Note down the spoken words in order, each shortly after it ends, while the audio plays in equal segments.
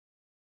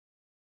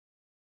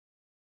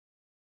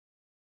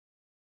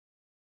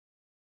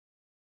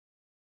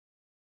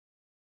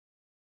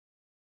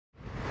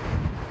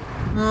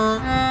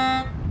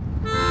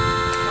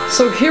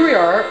So here we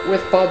are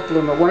with Bob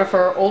Blumer, one of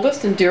our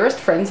oldest and dearest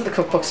friends at the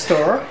cookbook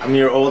store. I'm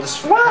your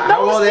oldest. Well,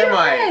 how old am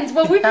I? Friends.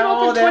 Well, we've been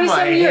open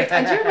 27 years.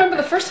 And do you remember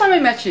the first time I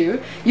met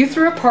you? You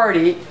threw a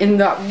party in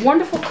that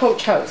wonderful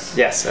coach house.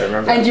 Yes, I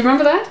remember. And do you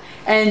remember that?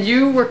 And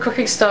you were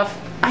cooking stuff.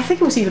 I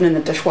think it was even in the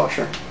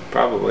dishwasher.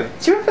 Probably.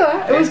 Do you remember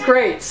that? It was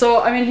great.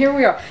 So I mean, here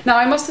we are. Now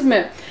I must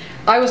admit,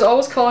 I was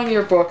always calling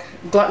your book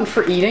Glutton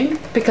for Eating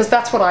because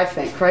that's what I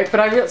think, right?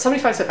 But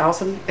somebody finally said,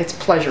 Alison, it's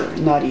pleasure,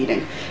 not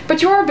eating.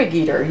 But you are a big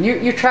eater.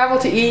 You travel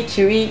to eat,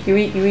 you eat,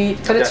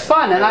 but it's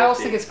fun, and I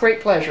also think it's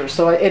great pleasure,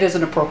 so it is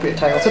an appropriate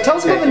title. So tell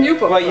us about the new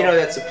book. Well, you know,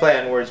 that's a play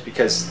on words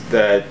because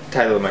the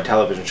title of my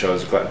television show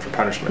is Glutton for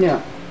Punishment.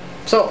 Yeah.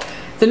 So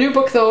the new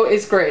book, though,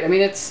 is great. I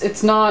mean,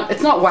 it's not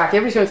wacky.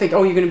 Everybody's going to think,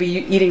 oh, you're going to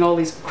be eating all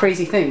these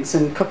crazy things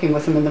and cooking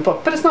with them in the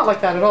book, but it's not like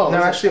that at all.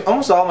 No, actually,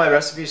 almost all my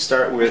recipes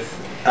start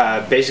with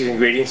basic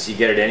ingredients you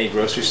get at any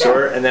grocery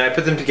store, and then I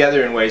put them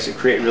together in ways that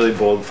create really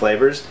bold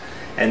flavors,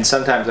 and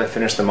sometimes I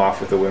finish them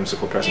off with a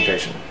whimsical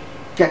presentation.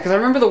 Yeah, because I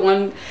remember the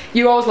one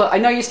you always love. I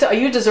know you still. Are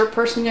you a dessert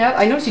person yet?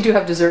 I noticed you do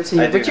have desserts in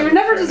you, but you were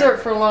never dessert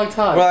for a long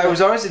time. Well, I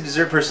was always a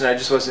dessert person. I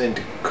just wasn't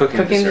into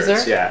cooking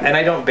desserts. Yeah, and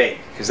I don't bake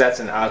because that's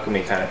an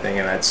alchemy kind of thing,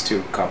 and that's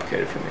too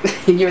complicated for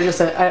me. You're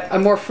just a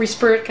more free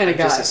spirit kind of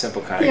guy. Just a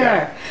simple kind of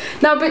guy.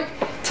 Now, but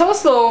tell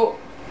us though,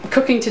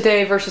 cooking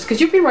today versus,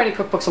 because you've been writing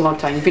cookbooks a long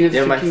time. You've been in the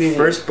food community.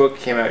 My first book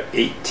came out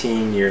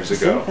 18 years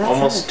ago,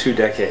 almost 2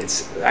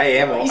 decades. I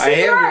am your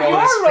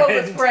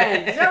oldest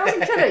friend. I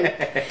wasn't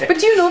kidding. But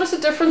do you notice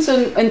a difference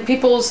in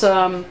people's,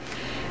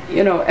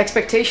 you know,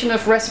 expectation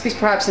of recipes,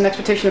 perhaps an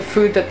expectation of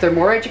food, that they're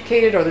more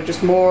educated, or they're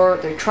just more,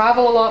 they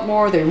travel a lot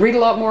more, they read a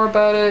lot more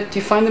about it? Do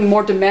you find them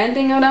more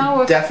demanding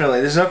now?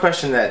 Definitely. There's no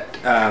question that,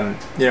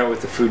 you know,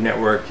 with the Food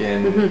Network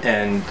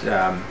and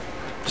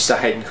just a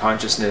heightened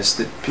consciousness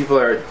that people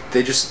are,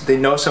 they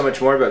know so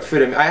much more about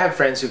food. I mean, I have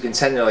friends who can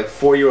send their like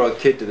 4-year-old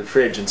kid to the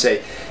fridge and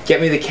say, get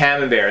me the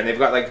camembert, and they've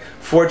got like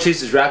 4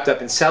 cheeses wrapped up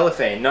in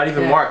cellophane, not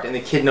even marked, and the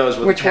kid knows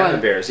what the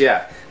camembert is.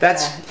 Yeah,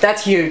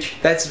 that's huge.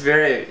 That's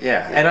very,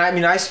 and I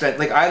mean, I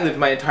lived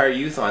my entire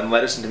youth on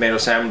lettuce and tomato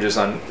sandwiches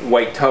on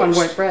white toast.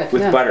 On white bread,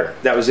 with butter.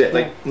 That was it,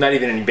 like not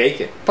even any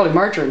bacon. Probably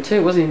margarine too,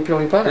 it wasn't even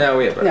purely butter. No,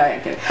 we had butter. Yeah,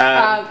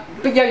 okay.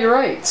 But yeah, you're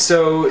right.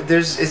 So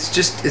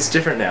it's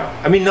different now.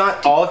 I mean,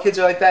 not all kids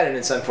are like that, and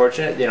it's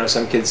unfortunate. You know,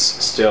 some kids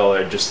still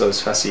are just those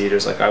fussy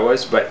eaters like I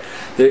was. But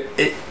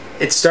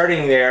it's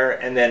starting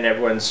there, and then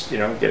everyone's, you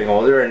know, getting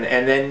older,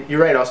 and then you're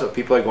right. Also,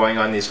 people are going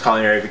on these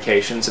culinary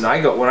vacations, and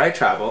when I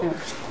travel,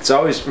 it's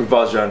always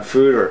revolves around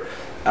food or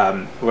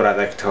what I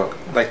like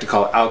to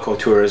call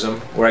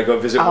alco-tourism, where I go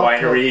visit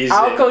wineries.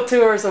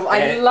 Alco-tourism,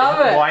 I love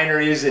it.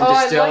 Wineries and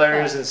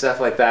distillers and stuff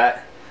like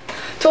that.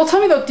 So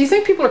tell me though, do you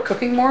think people are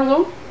cooking more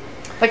though?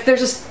 Like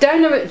there's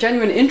a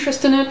genuine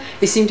interest in it.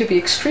 They seem to be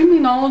extremely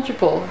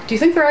knowledgeable. Do you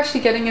think they're actually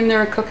getting in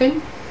there and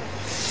cooking?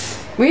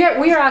 We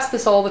are asked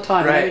this all the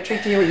time. Right. I'm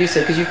intrigued to hear what you say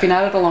because you've been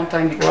at it a long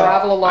time. You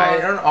travel a lot. I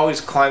don't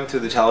always climb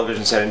through the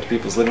television set into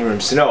people's living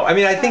rooms to know. I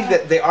mean, I think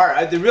that they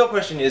are. The real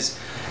question is,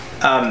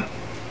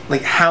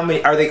 like, how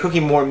many are they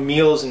cooking more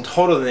meals in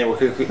total than they were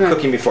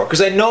cooking before?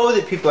 Because I know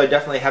that people are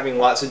definitely having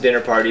lots of dinner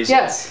parties,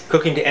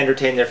 cooking to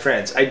entertain their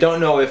friends. I don't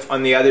know if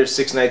on the other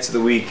 6 nights of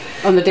the week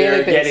on the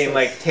daily they're getting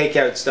like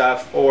takeout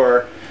stuff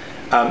or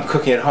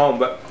cooking at home.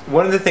 But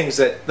one of the things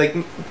that, like,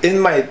 in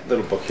my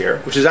little book here,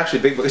 which is actually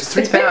a big book, it's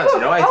 3 pounds.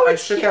 You know, I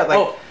shook out like.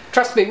 Oh.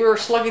 Trust me, we were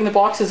slugging the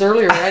boxes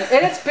earlier, and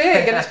it's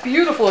big, and it's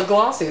beautiful and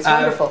glossy. It's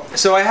wonderful.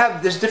 So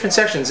there's different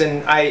sections,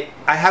 and I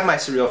have my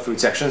surreal food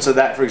section, so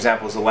that, for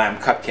example, is a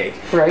lamb cupcake.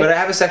 Right. But I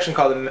have a section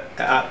called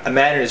A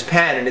Man in His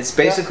Pan, and it's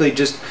basically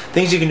just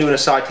things you can do in a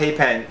saute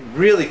pan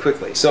really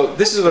quickly. So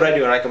this is what I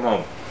do when I come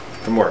home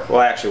from work. Well,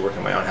 I actually work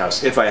in my own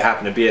house, if I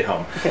happen to be at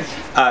home. Okay.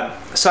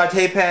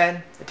 Saute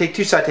pan, I take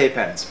 2 saute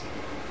pans.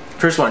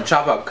 First one,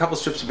 chop up a couple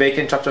strips of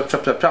bacon, chop, chop,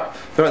 chop, chop, chop,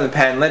 throw it in the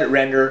pan, let it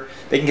render.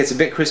 Bacon gets a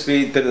bit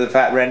crispy, a bit of the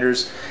fat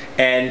renders,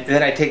 and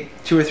then I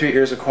take 2 or 3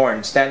 ears of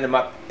corn, stand them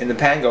up in the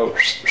pan, go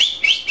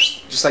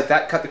just like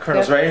that, cut the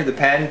kernels right into the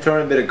pan, throw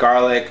in a bit of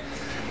garlic,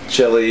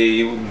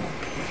 chili,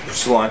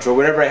 cilantro,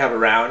 whatever I have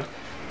around.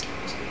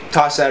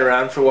 Toss that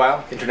around for a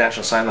while.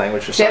 International Sign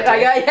Language for saute.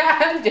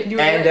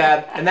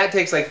 And that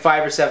takes like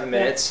 5 or 7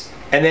 minutes.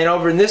 And then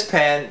over in this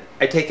pan,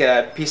 I take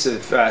a piece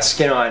of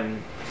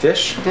skin-on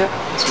fish, a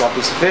small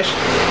piece of fish,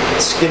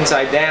 skin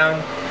side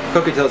down,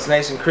 cook it till it's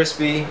nice and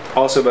crispy,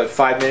 also about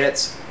 5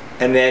 minutes,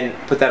 and then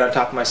put that on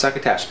top of my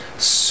succotash.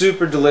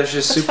 Super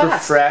delicious, super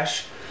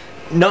fresh.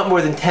 Not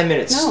more than 10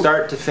 minutes,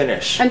 start to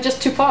finish. And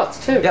just 2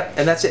 pots too. Yep,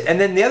 and that's it.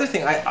 And then the other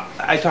thing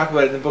I talk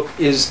about in the book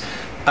is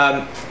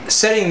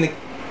setting the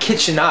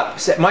kitchen up.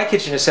 My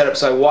kitchen is set up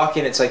so I walk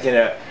in, it's like in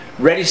a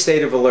ready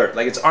state of alert,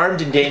 like it's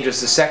armed and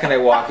dangerous the second I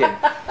walk in.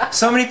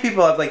 So many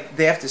people have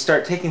they have to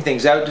start taking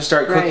things out to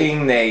start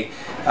cooking. They,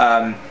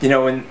 you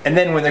know, and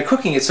then when they're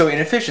cooking, it's so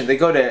inefficient. They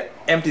go to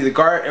empty the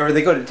or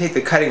they go to take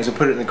the cuttings and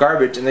put it in the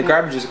garbage, and the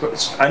garbage is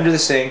under the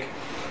sink.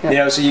 You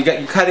know, so you got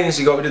your cuttings,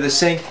 you go into the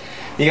sink,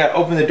 You got to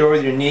open the door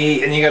with your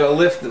knee, and you got to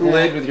lift the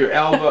lid with your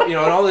elbow. You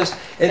know, and all this.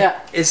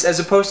 It's as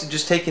opposed to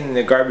just taking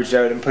the garbage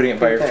out and putting it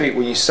by your feet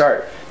when you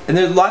start. And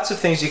there's lots of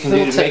things you can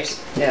do to make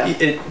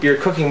your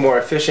cooking more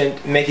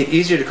efficient, make it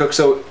easier to cook.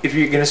 So if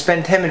you're going to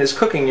spend 10 minutes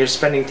cooking, you're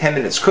spending 10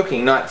 minutes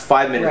cooking, not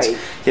 5 minutes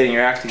getting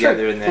your act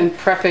together. And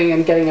prepping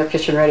and getting your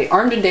kitchen ready.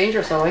 Armed and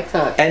dangerous, I like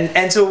that.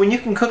 And so when you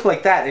can cook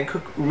like that and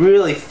cook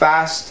really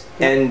fast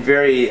and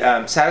very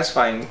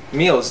satisfying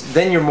meals,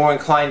 then you're more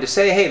inclined to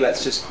say, hey,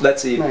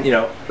 let's eat, you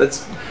know,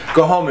 let's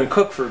go home and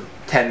cook for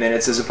 10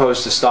 minutes as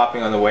opposed to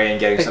stopping on the way and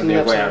getting something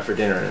to go out for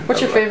dinner.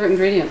 What's your favorite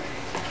ingredient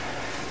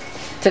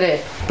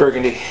today?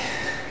 Burgundy.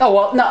 Oh,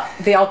 well, no,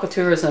 the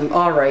alcotourism,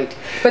 all right.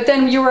 But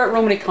then you were at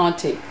Romani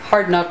Conti.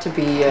 Hard not to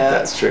be...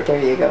 That's true.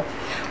 There you go.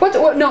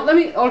 No, let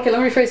me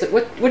rephrase it.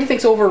 What do you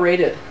think's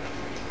overrated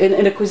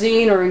in a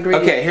cuisine or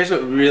ingredient? Okay, here's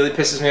what really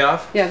pisses me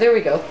off. Yeah, there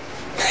we go.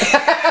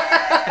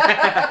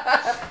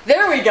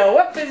 There we go.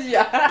 What pisses you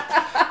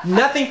off?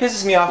 Nothing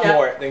pisses me off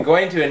more than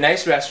going to a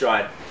nice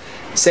restaurant,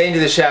 saying to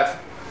the chef,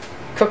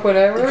 cook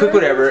whatever. Cook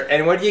whatever,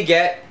 and what do you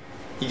get?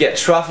 You get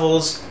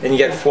truffles and you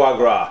get foie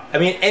gras. I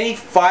mean, any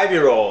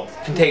 5-year-old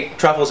can take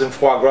truffles and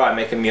foie gras and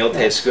make a meal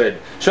taste good.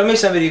 Show me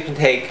somebody who can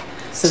take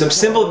some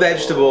simple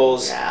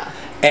vegetables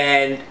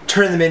and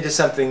turn them into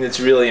something that's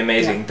really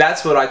amazing.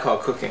 That's what I call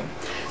cooking.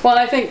 Well,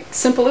 I think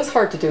simple is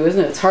hard to do, isn't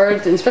it? It's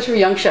hard, especially for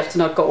young chefs, to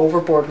not go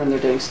overboard when they're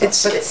doing stuff.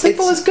 But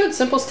simple is good.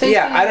 Simple's tasty.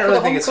 Yeah, I don't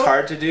really think it's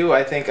hard to do.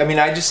 I mean,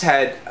 I just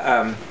had,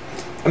 I'm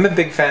a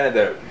big fan of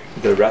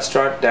the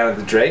restaurant down at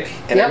the Drake,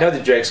 and I know the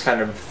Drake's kind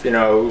of, you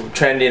know,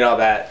 trendy and all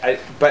that,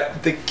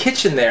 but the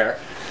kitchen there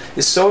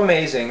is so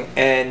amazing,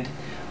 and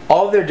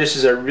all of their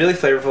dishes are really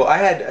flavorful. I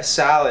had a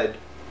salad,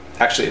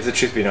 actually, if the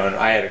truth be known,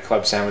 I had a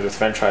club sandwich with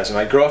french fries, and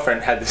my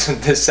girlfriend had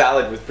this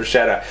salad with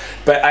bruschetta,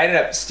 but I ended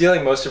up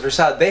stealing most of her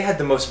salad. They had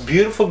the most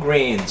beautiful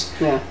greens,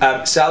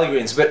 salad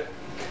greens, but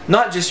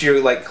not just your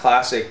like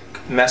classic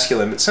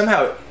mesclun, but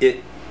somehow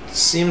it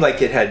seemed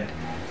like it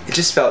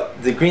just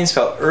felt, the greens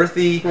felt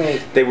earthy,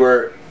 they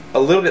were a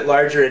little bit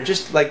larger, and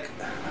just like,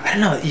 I don't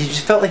know, you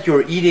just felt like you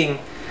were eating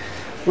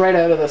right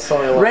out of the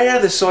soil. Right out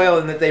of the soil,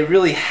 and that they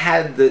really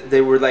had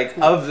they were like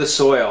of the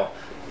soil,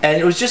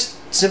 and it was just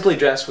simply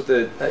dressed with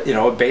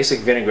a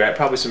basic vinaigrette,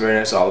 probably some very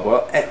nice olive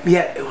oil. And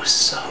yet it was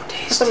so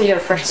tasty. Sometimes you get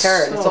a fresh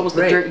carrot. It's almost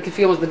the dirt. You can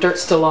feel the dirt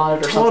still on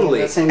it, or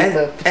totally.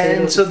 Something.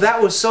 And so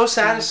that was so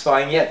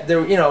satisfying. Yet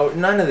there,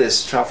 none of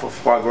this truffle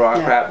foie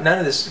gras crap, none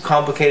of this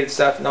complicated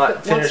stuff.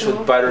 Not finished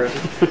with butter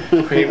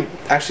and cream.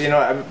 Actually,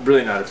 I'm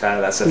really not a fan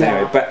of that stuff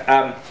anyway.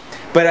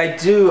 But I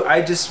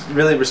just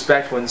really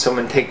respect when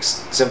someone takes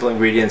simple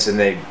ingredients and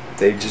they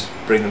just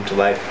bring them to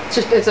life.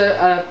 It's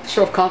a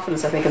show of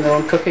confidence, I think, in their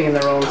own cooking and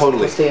their own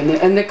simplicity,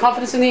 and the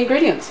confidence in the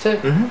ingredients too.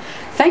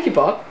 Thank you,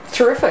 Bob.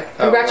 Terrific.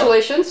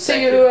 Congratulations.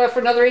 See you for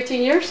another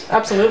 18 years.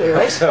 Absolutely,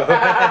 right? So.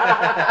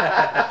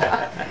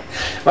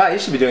 Wow, you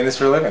should be doing this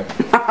for a living.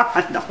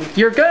 No,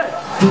 you're good.